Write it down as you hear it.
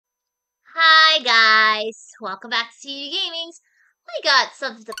guys! Welcome back to CD Gaming's. I got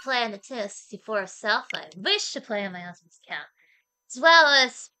something to play on the Nintendo 64 itself. I wish to play on my husband's account. As well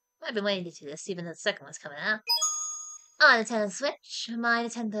as, I've been waiting to do this, even though the second one's coming out. On Nintendo Switch, my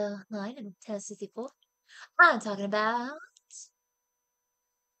Nintendo line, and Nintendo 64. I'm talking about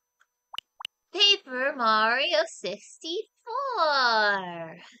Paper Mario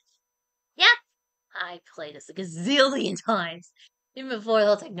 64. Yep, I played this a gazillion times, even before the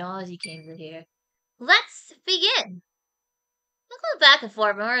whole technology came in here. Let's begin. I'll go back and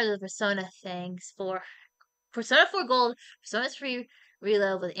forth. Remember the Persona things for Persona 4 Gold, Persona 3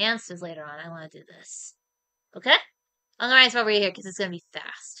 Reload with answers later on. I want to do this. Okay? I'm gonna write this over here because it's gonna be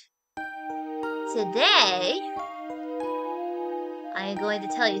fast. Today, I am going to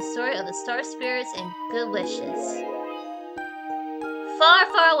tell you the story of the Star Spirits and Good Wishes. Far,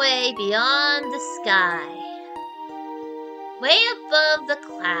 far away beyond the sky, way above the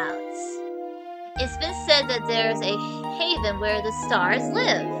clouds, it's been said that there's a haven where the stars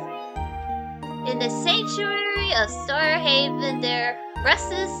live. In the sanctuary of Star Haven, there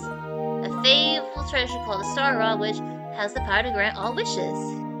rests a fabled treasure called the Star Rod, which has the power to grant all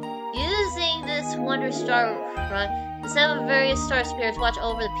wishes. Using this wondrous Star Rod, the 7 various star spirits watch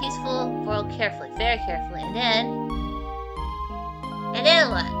over the peaceful world carefully, very carefully, and then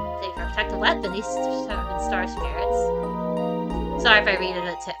what? They protect the weapon, these 7 star spirits. Sorry if I read it a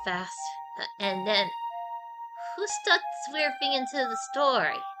bit fast. And then, who stuck this weird thing into the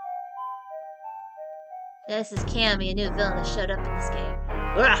story? This is Kammy, a new villain that showed up in this game.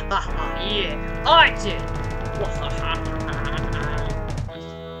 Yeah, I did!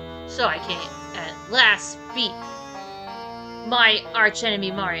 So I can, at last, beat my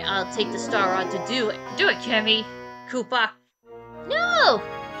archenemy Mario. I'll take the Star Rod to do it. Do it, Kammy Koopa! No!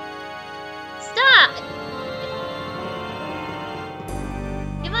 Stop!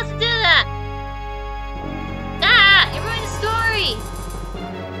 You mustn't do that! Ah! You ruined the story!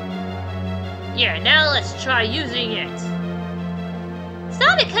 Yeah, now let's try using it.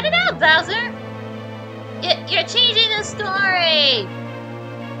 Stop it! Cut it out, Bowser! You're changing the story!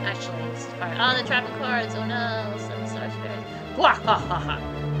 Actually, it's part on the trapping cards. Oh no, 7 star spirits. Wahahaha!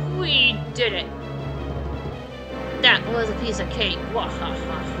 We did it! That was a piece of cake.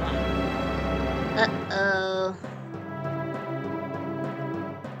 Wahahaha! Uh-oh.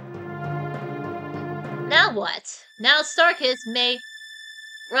 Now what? Now Star Kids may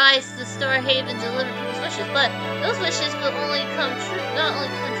rise to the Star Haven to deliver people's wishes, but those wishes will only come true, not only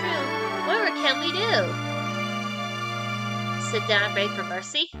come true. Whatever can we do? Sit down and beg for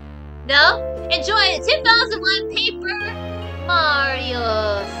mercy? No? Enjoy the 2001 Paper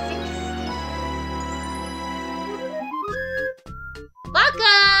Mario 64.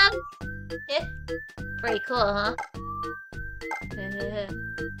 Welcome! Yeah, pretty cool, huh?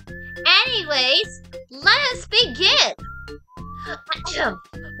 Anyways, let us begin!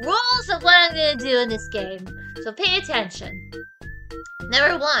 Rules of what I'm gonna do in this game, so pay attention.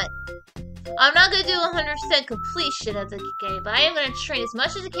 Number 1, I'm not gonna do 100% completion of the game, but I am gonna train as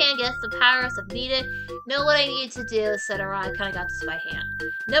much as I can, get the powers if needed, know what I need to do, etc. I kinda got this by hand.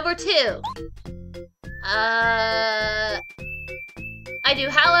 Number 2, I do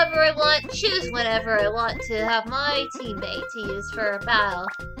however I want, choose whenever I want to have my teammate to use for a battle.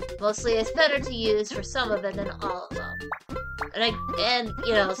 Mostly it's better to use for some of it than all of them. And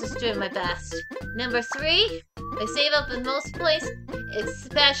you know, just doing my best. Number 3, I save up in most places,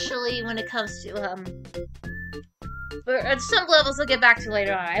 especially when it comes to, at some levels I'll get back to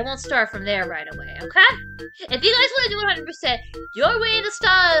later on. I won't start from there right away, okay? If you guys want to do 100%, your way to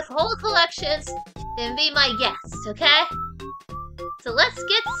start whole collections, then be my guest, okay? So let's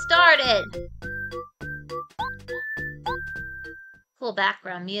get started! Cool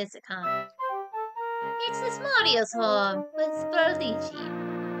background music, huh? It's this Mario's home with Luigi.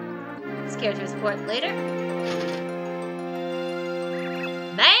 This character's report later.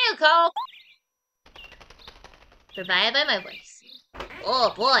 Mario! Provided by my voice. Oh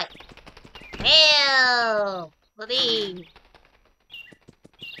boy! Hell! Whoopee!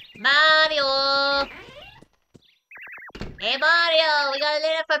 Mario! Hey Mario! We gotta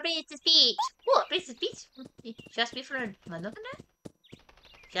lit up for Princess Peach! What? Princess Peach? Just me for a month that?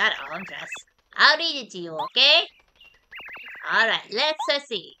 Shut up, I'm dressed. I'll read it to you, okay? Alright, let's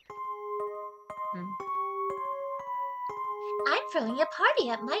see. I'm throwing a party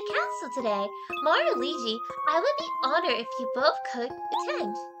at my castle today. Mario and Luigi, I would be honored if you both could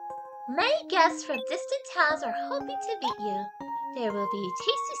attend. Many guests from distant towns are hoping to meet you. There will be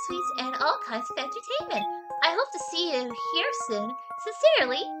tasty sweets and all kinds of entertainment. I hope to see you here soon.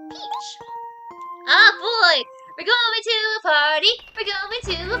 Sincerely, Peach. Ah, boy! We're going to a party. We're going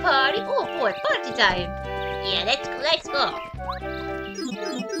to a party. Oh boy, party time. Yeah, let's go.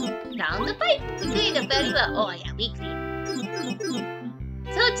 Down the pipe. We cleaned up very well. Oh yeah, we cleaned.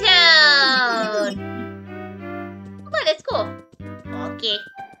 To town. Come on, let's go. Okay.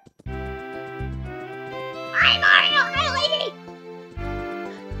 Hi Mario, hi lady.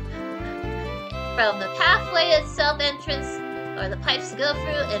 From the pathway itself entrance, or the pipes to go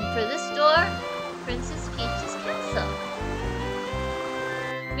through, and for this door, Princess Peach's castle.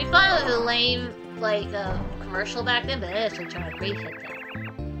 We thought it was a lame, commercial back then, but I actually tried to rehit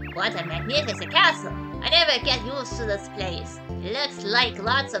that. What a magnificent castle! I never get used to this place. It looks like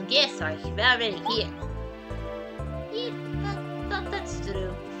lots of guests are already here. Yeah, that's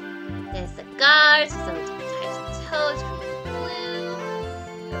true. There's the guards, there's all different types of toads, green and blue.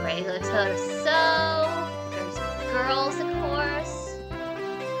 A regular toad or so. There's girls, of course.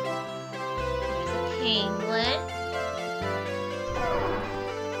 There's a penguin.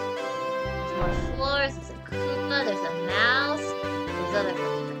 There's more floors, there's a Koopa, there's a mouse. There's other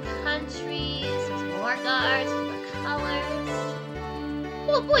from different countries. There's more guards, more colors.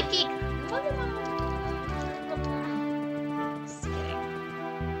 Oh boy, cake! Just kidding.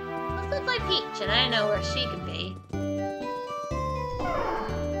 Let's look like Peach, and I know where she can be.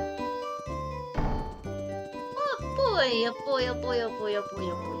 Oh boy, oh boy, oh boy, oh boy, oh boy, oh boy,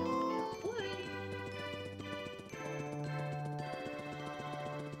 oh boy, oh boy.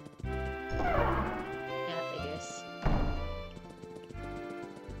 Yeah, figures.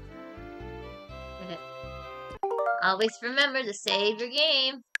 Always remember to save your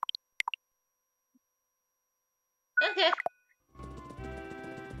game. Okay.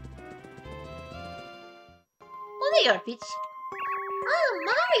 Well, there you are, Peach. Oh,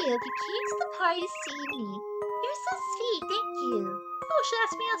 Mario, you came to the party to see me. You're so sweet, thank you. Oh, she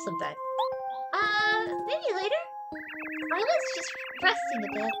asked me out sometime. Maybe later? I was just resting a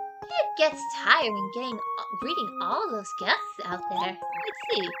bit. It gets tiring greeting all those guests out there. Let's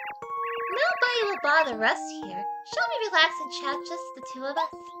see. Nobody will bother us here. Shall we relax and chat, just the two of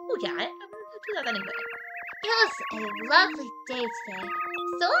us? Oh yeah, I'm gonna do that anyway. It was a lovely day today,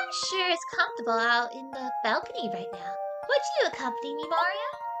 so I'm sure it's comfortable out in the balcony right now. Would you accompany me, Mario?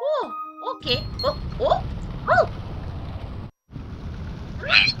 Oh, okay. Oh!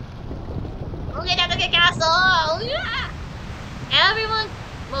 Okay, now look at castle! Yeah! Everyone,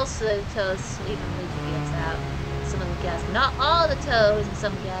 most of the toads, even Luigi gets out. Some of the guests, not all the toads, and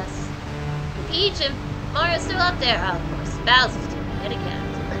some guests. Peach and Mario's still up there. Oh, of course, Bowser's doing it again.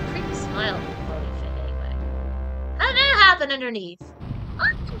 It's a creepy smile floating thing anyway. How did that happen underneath?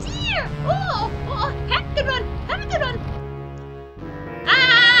 Oh dear! Oh, have to run!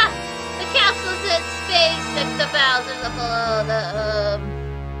 Ah! The castle's in space next to Bowser's below the,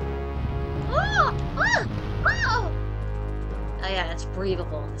 Oh yeah, it's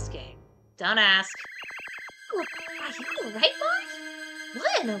breathable in this game. Don't ask. Oh, are you alright, Mark?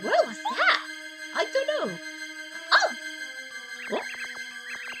 What in the world was that? I don't know. Oh! What?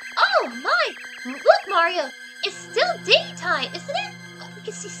 Oh my! Look, Mario! It's still daytime, isn't it? Oh, we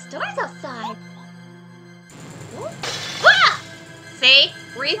can see stars outside. What? Ah! See?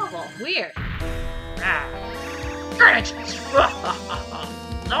 Breathable. Weird. Greenwich!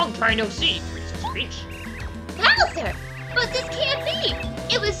 Long time no see, Princess Peach. Bowser! But this can't be!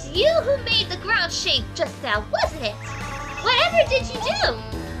 It was you who made the ground shake just now, wasn't it? Whatever did you do?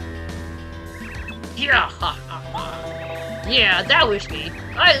 Yeah, that was me.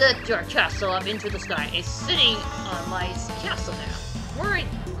 I lit your castle up into the sky. It's sitting on my castle now.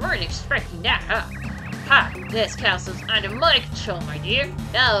 Weren't expecting that, huh? Ha! This castle's under my control, my dear.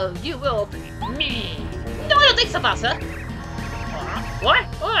 Now you will be me. No, I don't think so, Bowser. What?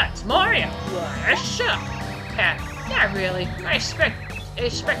 Oh, it's Mario. What? Shut up. Yeah, really. I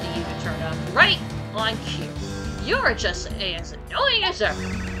expected you to turn up right on cue. You're just as annoying as ever.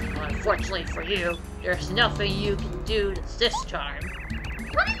 Unfortunately for you, there's nothing you can do this time.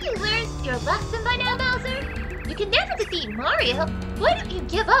 Haven't you learned your lesson by now, Bowser? You can never defeat Mario. Why don't you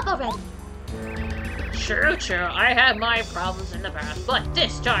give up already? True. I had my problems in the past, but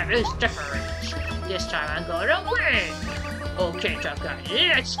this time is different. This time I'm gonna win. Okay, tough guy,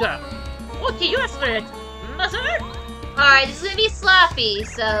 let's go. Okay, you asked for it, Mother. Alright, it's gonna be sloppy,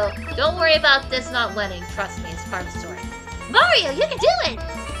 so don't worry about this not winning. Trust me, it's part of the story. Mario, you can do it!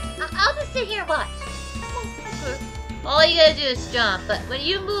 I'll just sit here and watch. All you gotta do is jump, but when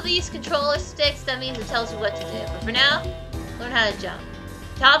you move these controller sticks, that means it tells you what to do. But for now, learn how to jump.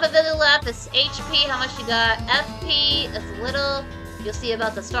 Top of the left is HP, how much you got. FP is little. You'll see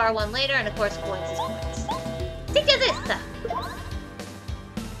about the star one later, and of course points is points. Take this stuff.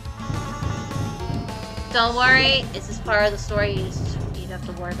 Don't worry, this is part of the story. You don't have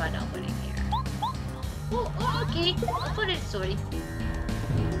to worry about opening here. Oh, okay. I'll put it, sorry.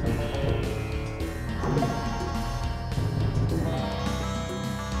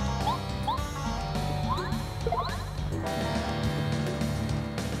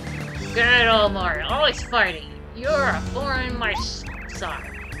 Good old Mario, always fighting. You're a thorn in my side.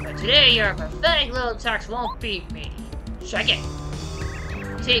 But today your pathetic little attacks won't beat me. Check it.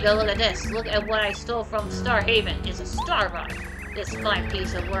 Tiga, look at this. Look at what I stole from Star Haven. It's a star rod. This fine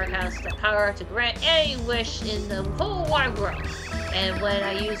piece of work has the power to grant any wish in the whole wide world. And when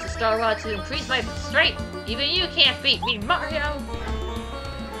I use the star rod to increase my strength, even you can't beat me, Mario!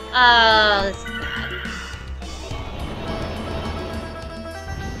 Oh, this is bad.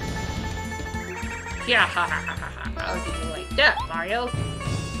 Yeah, ha ha ha ha ha. I'll do you like that, Mario.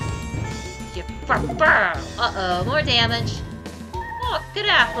 You burr. Uh-oh, more damage. Oh, good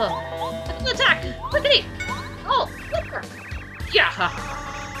apple. Attack! Quickly! Oh, flipper! Yeah, ha ha.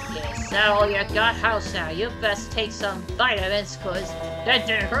 Is that all you got, house now? You best take some vitamins, cause that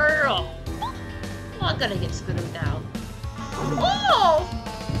didn't hurt at all. Oh, I'm gonna get screwed now. Oh!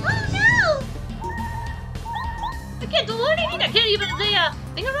 Oh no! I can't do anything. I can't even lay a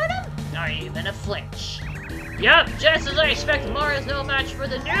finger on him. Not even a flinch. Yup, just as I expected, Mario's no match for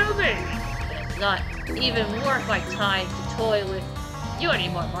the newbie. It's not even worth my time to toy with you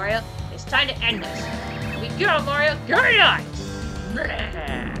anymore, Mario. It's time to end this. We go, Mario. Carry on!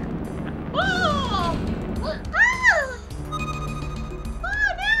 Oh! Ah! Oh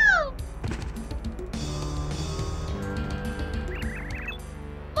no!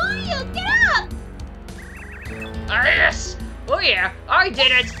 Mario, get up! Ah, yes! Oh yeah, I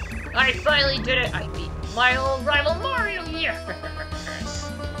did it! I finally did it! I beat my old rival Mario! Yes!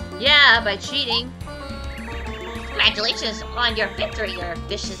 Yeah, by cheating. Congratulations on your victory, your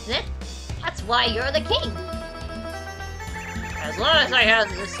viciousness. That's why you're the king. As long as I have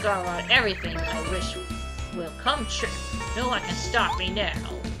the star on, everything I wish will come true. No one can stop me now.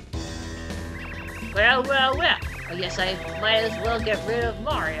 Well, well, well. I guess I might as well get rid of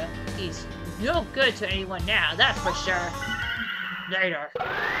Mario. He's no good to anyone now, that's for sure. Later.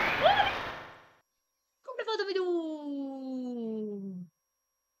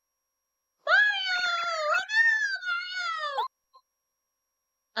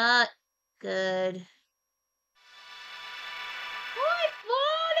 Good. I'm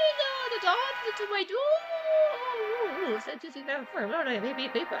falling down the top into my door. Sent to see that for maybe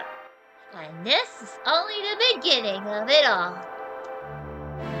paper. And this is only the beginning of it all.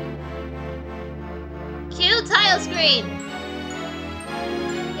 Cue title screen!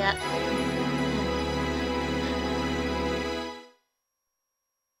 Yep.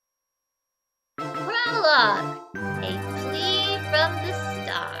 Prologue! A plea from the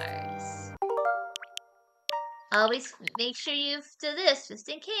stars. Always make sure you do this, just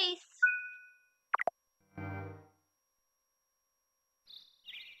in case.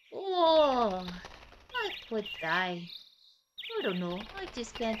 Oh, I would die. I don't know, I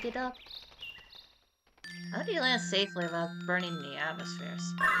just can't get up. How do you land safely without burning the atmosphere, I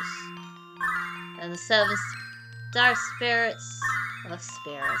suppose? And the 7 star spirits of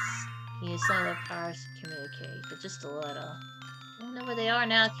spirits can use some of their powers to communicate, but just a little. I don't know where they are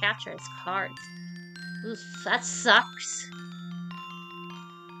now. Capture its cards. Oof, that sucks.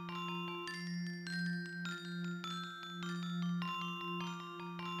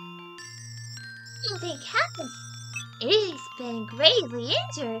 Something happens. He's been gravely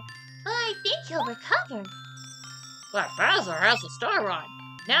injured, but I think he'll recover. But Bowser has a star rod.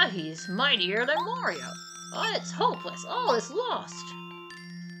 Now he's mightier than Mario. Oh, it's hopeless. All is lost.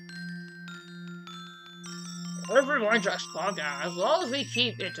 Everyone just calm down. As long as we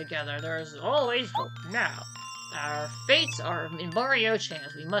keep it together, there's always hope. Now, our fates are in Mario's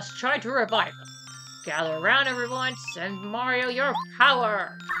hands. We must try to revive them. Gather around, everyone. Send Mario your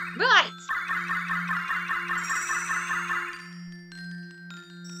power. Right!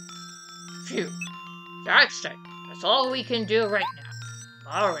 Phew. That's it. That's all we can do right now.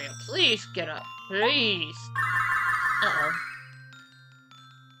 Mario, please get up. Please. Uh-oh.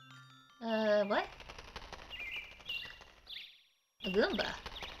 What? A Goomba.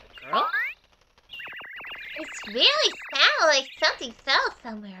 A girl? It's really sound like something fell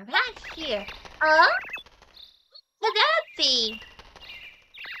somewhere around here. What could that be?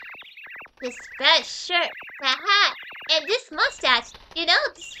 This red shirt, that hat, and this mustache. You know,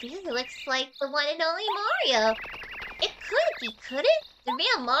 this really looks like the one and only Mario. It couldn't be, could it? The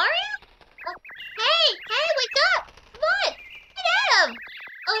real Mario? Hey, wake up! Come on, get at him!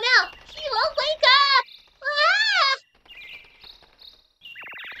 Oh no, he won't wake up! Ah!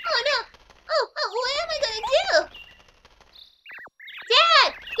 Oh no! Oh, what am I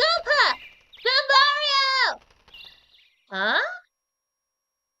Huh?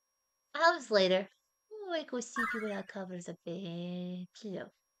 Hours later. Oh, I go sleepy without covers a big pillow.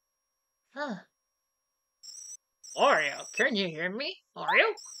 Huh. Mario, can you hear me? Mario?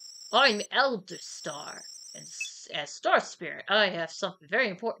 I'm Elder Star, and as Star Spirit, I have something very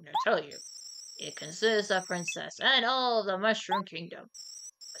important to tell you. It concerns the princess and all of the Mushroom Kingdom.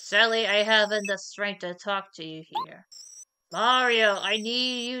 Sadly, I haven't the strength to talk to you here. Mario, I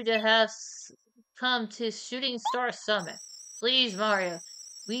need you to come to Shooting Star Summit. Please, Mario.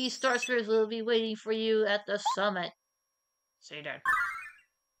 We Star Spirits will be waiting for you at the summit. Say that.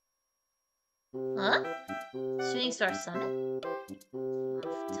 Huh? Shooting Star Summit?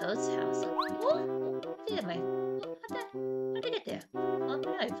 Toad's house. What? Look at my. How'd I get there? Oh,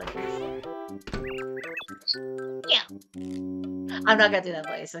 now I click this. Yeah. I'm not gonna do that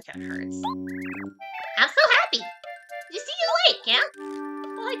voice, that kind of hurts. I'm so happy. You see you late, Cam?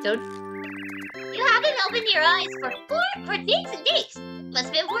 Oh, I don't. You haven't opened your eyes for days and days. Must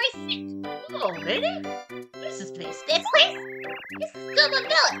have been worried sick. Oh, really? What is this place? This place? This is Goomba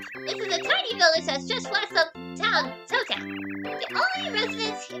Village. This is a tiny village that's just west of town, Town. The only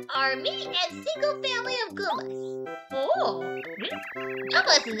residents here are me and single family of Goombas. Oh,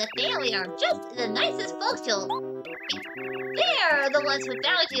 Goombas in the family are just the nicest folks you'll meet. They are the ones who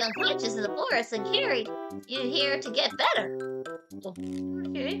found you unconscious in the forest and carried you here to get better.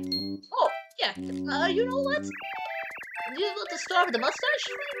 okay. Oh, yeah. You know what? You want to start with the mustache?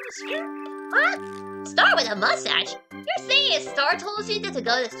 What? Star with a mustache? You're saying Star told you to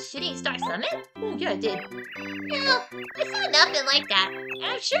go to Shooting Star Summit? Oh, yeah, I did. No, I saw nothing like that.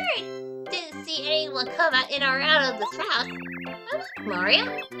 I'm sure I didn't see anyone come out in or out of this house. Oh, look, Mario.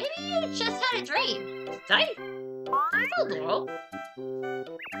 Maybe you just had a dream. I told Laurel.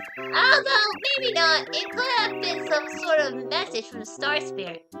 Although, maybe not. It could have been some sort of message from the Star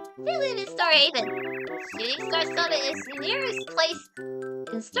Spirit. They live in Star Haven. Shooting Star Summit is the nearest place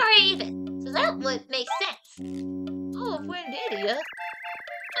in Star Haven, so that would make sense. Oh, buen día.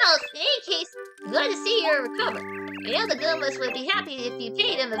 Well, in any case, I'm glad to see you're recovered. You know the Goombas would be happy if you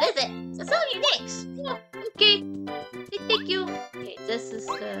paid them a visit, so tell them your thanks. Oh, okay. Thank you. Okay, this is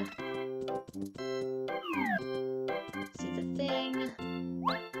the... see the thing.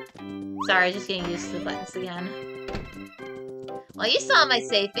 Sorry, just getting used to the buttons again. Well, you saw my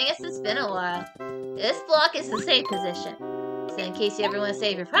save thing. It's been a while. This block is the save position. So in case you ever want to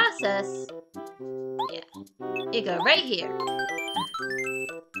save your process, yeah, you go right here.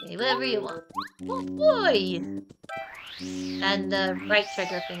 Okay, whatever you want. Oh boy! And the right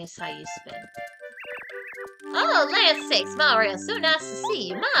trigger thing is how you spin. Oh, land's sakes, Mario, so nice to see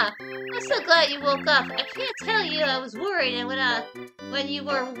you. Ma, I'm so glad you woke up. I can't tell you I was worried and when you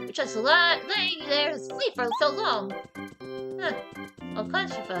were just laying there asleep for so long. Huh. All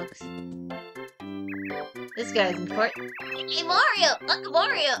kinds of folks. This guy's important. Hey, Mario! Uncle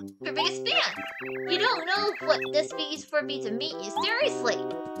Mario! Your biggest fan! You don't know what this means for me to meet you, seriously!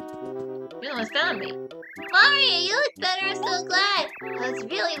 You almost found me. Mario, you look better, I'm so glad! I was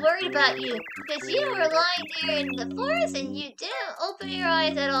really worried about you, because you were lying there in the forest and you didn't open your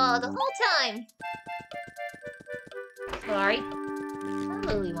eyes at all the whole time! Sorry. The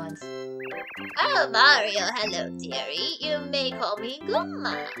lily ones. Oh, Mario, hello, dearie. You may call me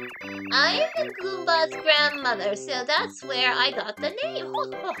Goomba. I'm the Goomba's grandmother, so that's where I got the name.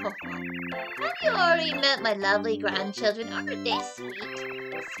 Have you already met my lovely grandchildren? Aren't they sweet?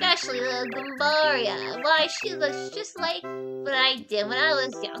 Especially little Goombaria. Why, she looks just like what I did when I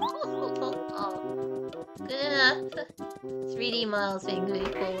was young. Good enough. 3D models being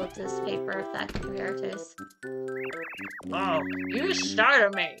really cool with this paper effect characters. Oh, you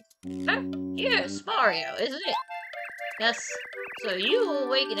startled me. Huh? Yes, Mario, isn't it? Yes. So you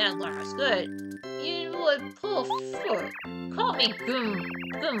awakened at last. Good. You would pull forward. Call me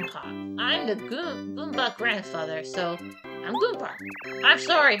Goomba. I'm the Goomba grandfather, so I'm Goomba. I'm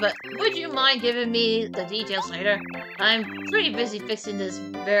sorry, but would you mind giving me the details later? I'm pretty busy fixing this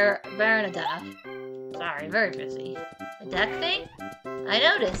Veranada. Sorry, very busy. The duck thing? I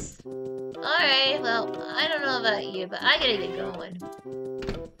noticed. Alright, well, I don't know about you, but I gotta get going.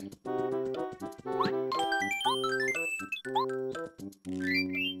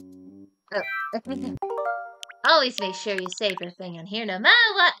 Oh. Always make sure you save your thing on here no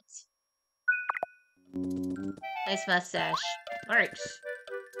matter what! Nice mustache. Thanks.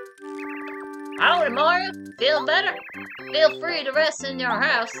 Howdy, Mario. Feel better? Feel free to rest in your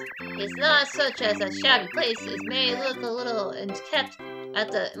house. It's not such as a shabby place. It may look a little unkempt at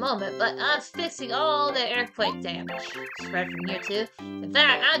the moment, but I'm fixing all the earthquake damage. Spread from here too. In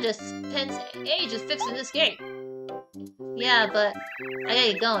fact, I just spent ages fixing this gate. Yeah, but I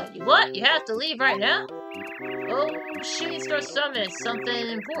gotta get going. What? You have to leave right now? Oh, Shooting Star Summit is something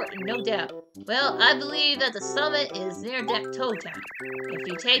important, no doubt. Well, I believe that the summit is near Toad Town. If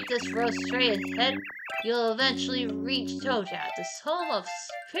you take this road straight ahead, you'll eventually reach Toad Town, the home of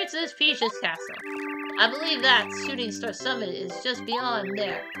Princess Peach's castle. I believe that Shooting Star Summit is just beyond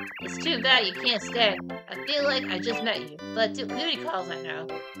there. It's too bad you can't stay. I feel like I just met you, but duty calls I know.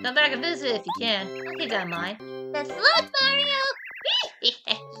 Come back and visit if you can. I'll keep that in mind. Best luck, Mario!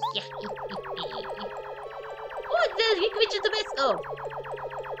 What the? You can reach the best. Oh.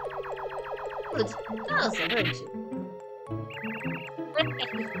 Good. That was you.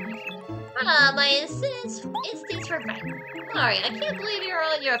 My instincts were right. Mario, I can't believe you're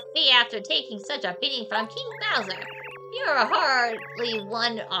on your feet after taking such a beating from King Bowser. You're hardly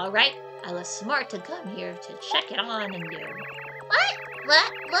one, alright. I was smart to come here to check it on you.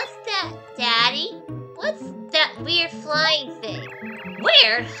 What's that, Daddy? What's that weird flying thing?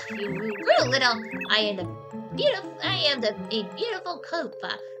 Weird? You rude little... I am a beautiful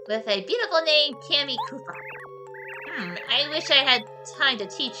Koopa with a beautiful name, Kammy Koopa. I wish I had time to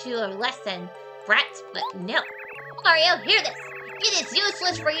teach you a lesson, brat, but no. Mario, hear this. It is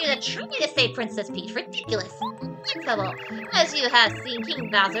useless for you to try to save Princess Peach. Ridiculous. Unacceptable. As you have seen, King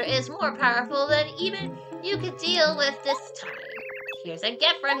Bowser is more powerful than even you could deal with this time. Here's a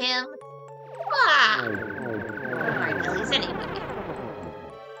gift from him. Ah! Alright, at least anyway.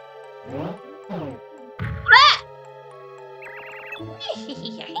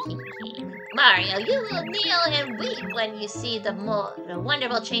 Mario, you will kneel and weep when you see the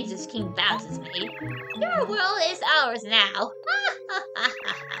wonderful changes King Bowser's made. Your world is ours now.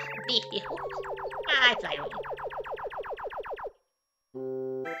 I play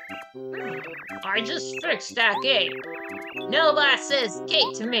I just fixed that gate. Nobody says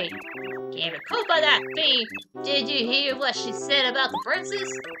gate to me. Kammy Koopa, that thief. Did you hear what she said about the princess?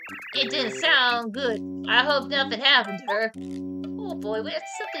 It didn't sound good. I hope nothing happened to her. Oh boy, what if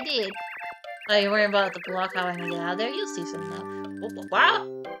something did? Oh, you're worrying about the block, how I can get out of there? You'll see something now.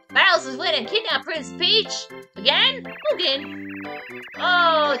 Wow! Bowser's went and kidnapped Prince Peach? Again? Again?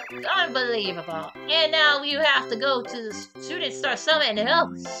 Oh, unbelievable. And now you have to go to the Shooting Star Summit and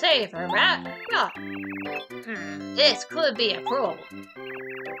help save her, right? Oh. This could be a problem.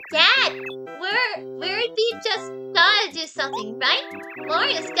 Dad, we're just gotta do something, right?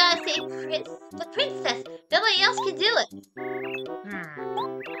 Mario's gotta save the princess. Nobody else can do it.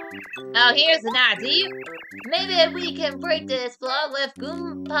 Oh, here's an idea. Maybe we can break this block with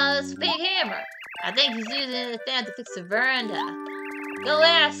Goombas' big hammer. I think he's using it to fix the veranda. Go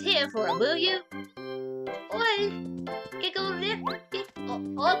ask him for it, will you? What? Can go there?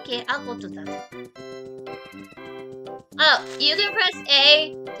 Oh, okay, I'll go to that. Oh, you can press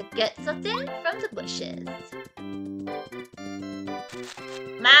A to get something from the bushes.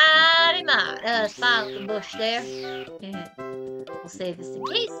 Mighty. Let's find the bush there. Yeah. We'll save this in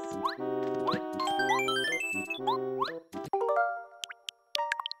case.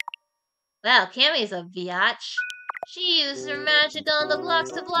 Wow, Cammy's a biatch. She used her magic on the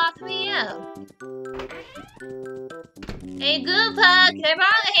blocks to block me out. Hey, Goomba, can I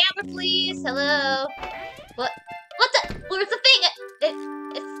borrow the hammer, please? Hello? What the? Where's the thing?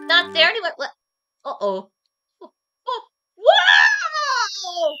 It's not there anywhere. What? Uh-oh.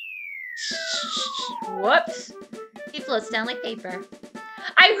 Whoa! Whoops. He floats down like paper.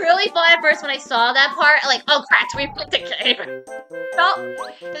 I really thought at first when I saw that part, like, oh crap, we put the paper. No,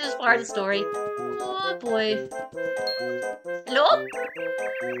 this is part of the story. Oh boy. Hello?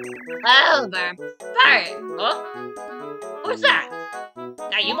 Oh, Barb. Oh? Who's that?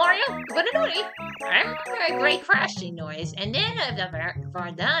 Are you Mario? Good to know you. I remember a great crashing noise, and then the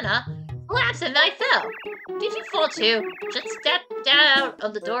Verdana collapsed and I fell. Did you fall too? Just stepped out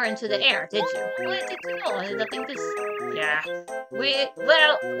of the door into the air, did you? What did you know? I think this... Yeah.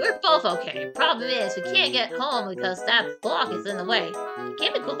 We're both okay. Problem is, we can't get home because that block is in the way.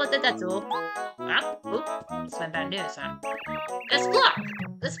 Kammy Koopa did that too. Huh? Oop. It's been bad news, huh?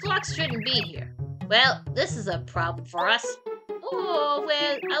 This block shouldn't be here. Well, this is a problem for us. Oh,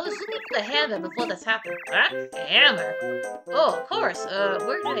 well, I was looking for the hammer before this happened. Huh? A hammer? Oh, of course.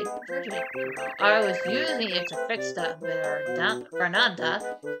 Where did I was using it to fix the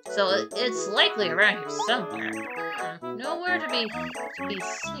veranda, so it's likely around here somewhere. Nowhere to be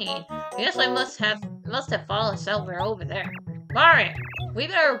seen. I guess I must have fallen somewhere over there. Mario, we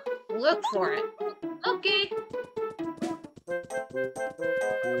better look for it. Okay.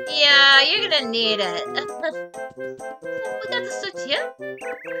 Yeah, you're gonna need it. We got the switch here.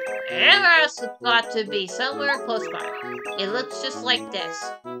 Hammer has got to be somewhere close by. It looks just like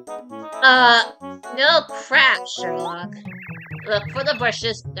this. No crap, Sherlock. Look for the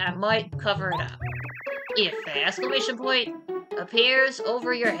bushes that might cover it up. If the exclamation point appears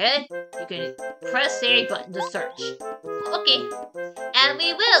over your head, you can press the A button to search. Okay. And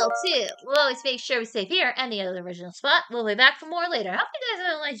we will, too. We'll always make sure we save here and the other original spot. We'll be back for more later. I hope you guys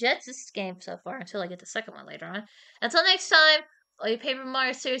really enjoyed this game so far until I get the second one later on. Until next time, all you Paper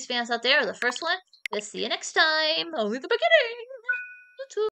Mario series fans out there, the first one, we'll see you next time. Only the beginning.